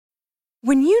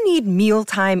When you need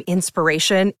mealtime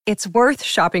inspiration, it's worth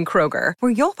shopping Kroger,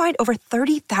 where you'll find over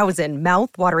 30,000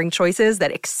 mouth-watering choices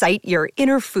that excite your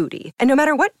inner foodie. And no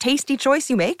matter what tasty choice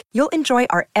you make, you'll enjoy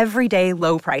our everyday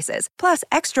low prices, plus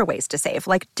extra ways to save,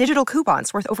 like digital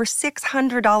coupons worth over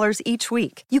 $600 each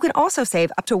week. You can also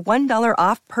save up to $1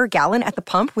 off per gallon at the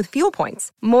pump with fuel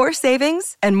points. More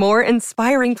savings and more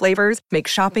inspiring flavors make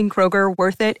shopping Kroger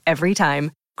worth it every time.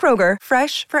 Kroger,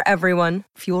 fresh for everyone.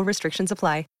 Fuel restrictions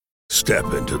apply.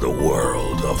 Step into the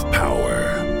world of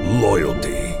power,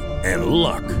 loyalty, and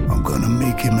luck. I'm gonna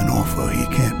make him an offer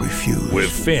he can't refuse. With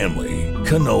family,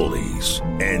 cannolis,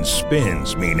 and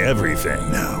spins mean everything.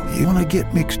 Now, you wanna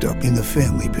get mixed up in the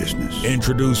family business.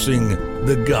 Introducing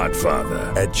The Godfather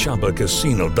at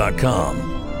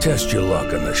ChumbaCasino.com. Test your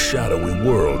luck in the shadowy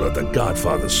world of The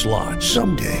Godfather slot.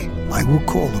 Someday, I will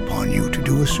call upon you to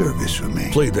do a service for me.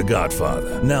 Play The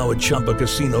Godfather, now at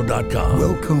ChumbaCasino.com.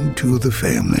 Welcome to the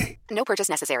family. No purchase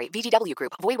necessary. VGW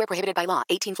Group. Void where prohibited by law.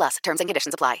 18 plus. Terms and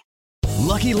conditions apply.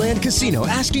 Lucky Land Casino,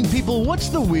 asking people, what's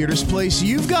the weirdest place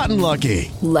you've gotten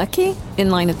lucky? Lucky? In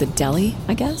line at the deli,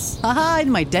 I guess? Aha,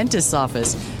 in my dentist's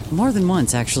office. More than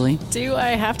once, actually. Do I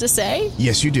have to say?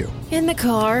 Yes, you do. In the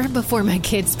car before my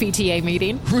kids' PTA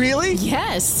meeting. Really?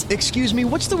 Yes. Excuse me,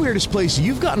 what's the weirdest place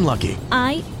you've gotten lucky?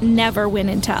 I never win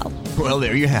and tell. Well,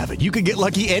 there you have it. You can get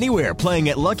lucky anywhere, playing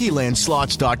at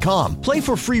LuckyLandSlots.com. Play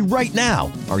for free right now.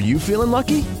 Are you feeling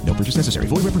lucky? No purchase necessary.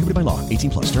 Void where prohibited by law.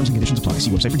 18 plus. Terms and conditions apply.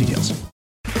 See website for details.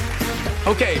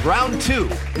 Okay, round two.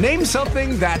 Name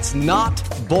something that's not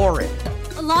boring.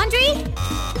 A laundry?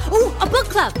 Ooh, a book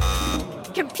club.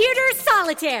 Computer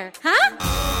solitaire, huh?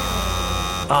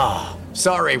 Ah, oh,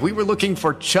 sorry. We were looking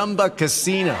for Chumba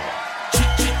Casino.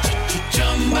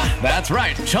 That's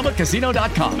right.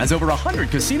 ChumbaCasino.com has over 100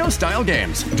 casino-style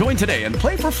games. Join today and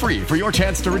play for free for your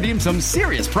chance to redeem some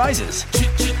serious prizes.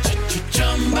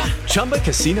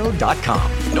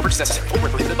 ChumbaCasino.com. No purchase necessary. Void where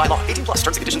prohibited by law. 18 plus.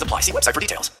 Terms and conditions apply. See website for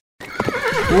details.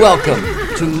 Welcome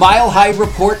to Mile High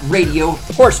Report Radio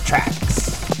Horse Tracks.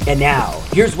 And now,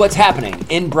 here's what's happening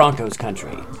in Broncos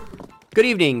country. Good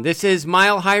evening. This is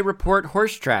Mile High Report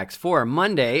Horse Tracks for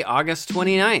Monday, August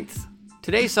 29th.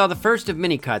 Today saw the first of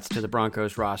many cuts to the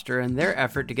Broncos roster and their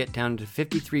effort to get down to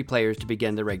 53 players to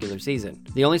begin the regular season.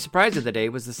 The only surprise of the day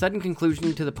was the sudden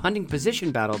conclusion to the punting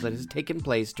position battle that has taken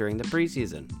place during the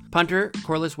preseason. Punter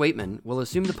Corliss Waitman will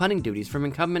assume the punting duties from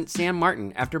incumbent Sam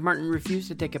Martin after Martin refused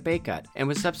to take a pay cut and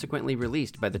was subsequently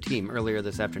released by the team earlier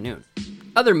this afternoon.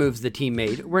 Other moves the team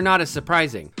made were not as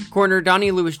surprising. Corner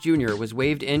Donnie Lewis Jr. was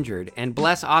waived injured, and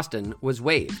Bless Austin was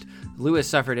waived. Lewis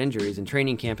suffered injuries in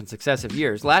training camp in successive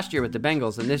years, last year with the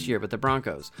Bengals and this year with the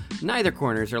Broncos. Neither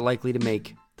corners are likely to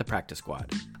make the practice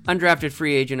squad. Undrafted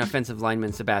free agent offensive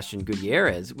lineman Sebastian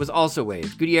Gutierrez was also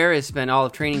waived. Gutierrez spent all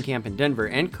of training camp in Denver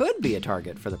and could be a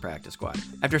target for the practice squad.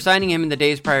 After signing him in the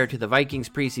days prior to the Vikings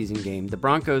preseason game, the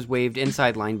Broncos waived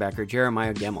inside linebacker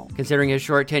Jeremiah Gemmel. Considering his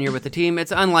short tenure with the team,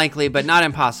 it's unlikely but not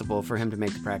impossible for him to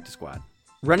make the practice squad.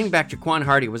 Running back Jaquan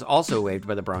Hardy was also waived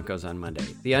by the Broncos on Monday.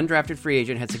 The undrafted free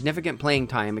agent had significant playing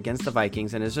time against the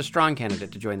Vikings and is a strong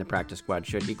candidate to join the practice squad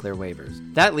should he clear waivers.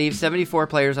 That leaves 74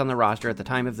 players on the roster at the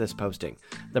time of this posting.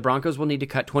 The Broncos will need to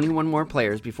cut 21 more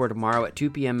players before tomorrow at 2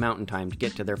 p.m. Mountain Time to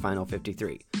get to their final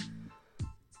 53.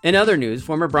 In other news,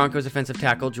 former Broncos offensive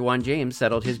tackle Juwan James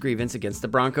settled his grievance against the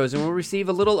Broncos and will receive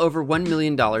a little over $1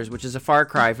 million, which is a far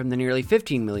cry from the nearly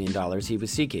 $15 million he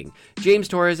was seeking. James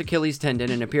tore his Achilles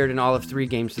tendon and appeared in all of 3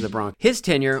 games for the Broncos. His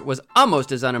tenure was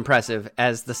almost as unimpressive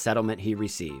as the settlement he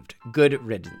received. Good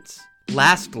riddance.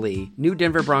 Lastly, new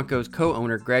Denver Broncos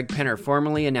co-owner Greg Penner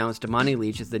formally announced Amani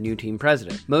Leach as the new team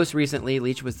president. Most recently,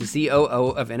 Leach was the COO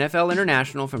of NFL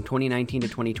International from 2019 to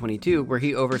 2022, where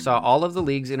he oversaw all of the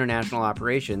league's international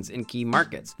operations in key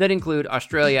markets that include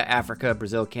Australia, Africa,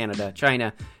 Brazil, Canada,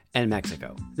 China, and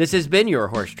Mexico. This has been your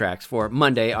Horse Tracks for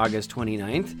Monday, August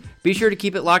 29th. Be sure to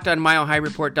keep it locked on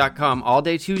MileHighReport.com all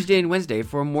day Tuesday and Wednesday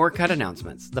for more cut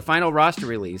announcements, the final roster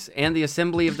release, and the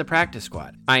assembly of the practice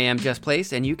squad. I am Jess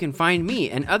Place, and you can find me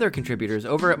and other contributors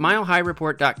over at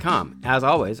MileHighReport.com. As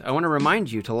always, I want to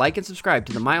remind you to like and subscribe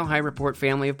to the Mile High Report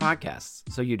family of podcasts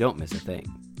so you don't miss a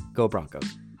thing. Go Broncos.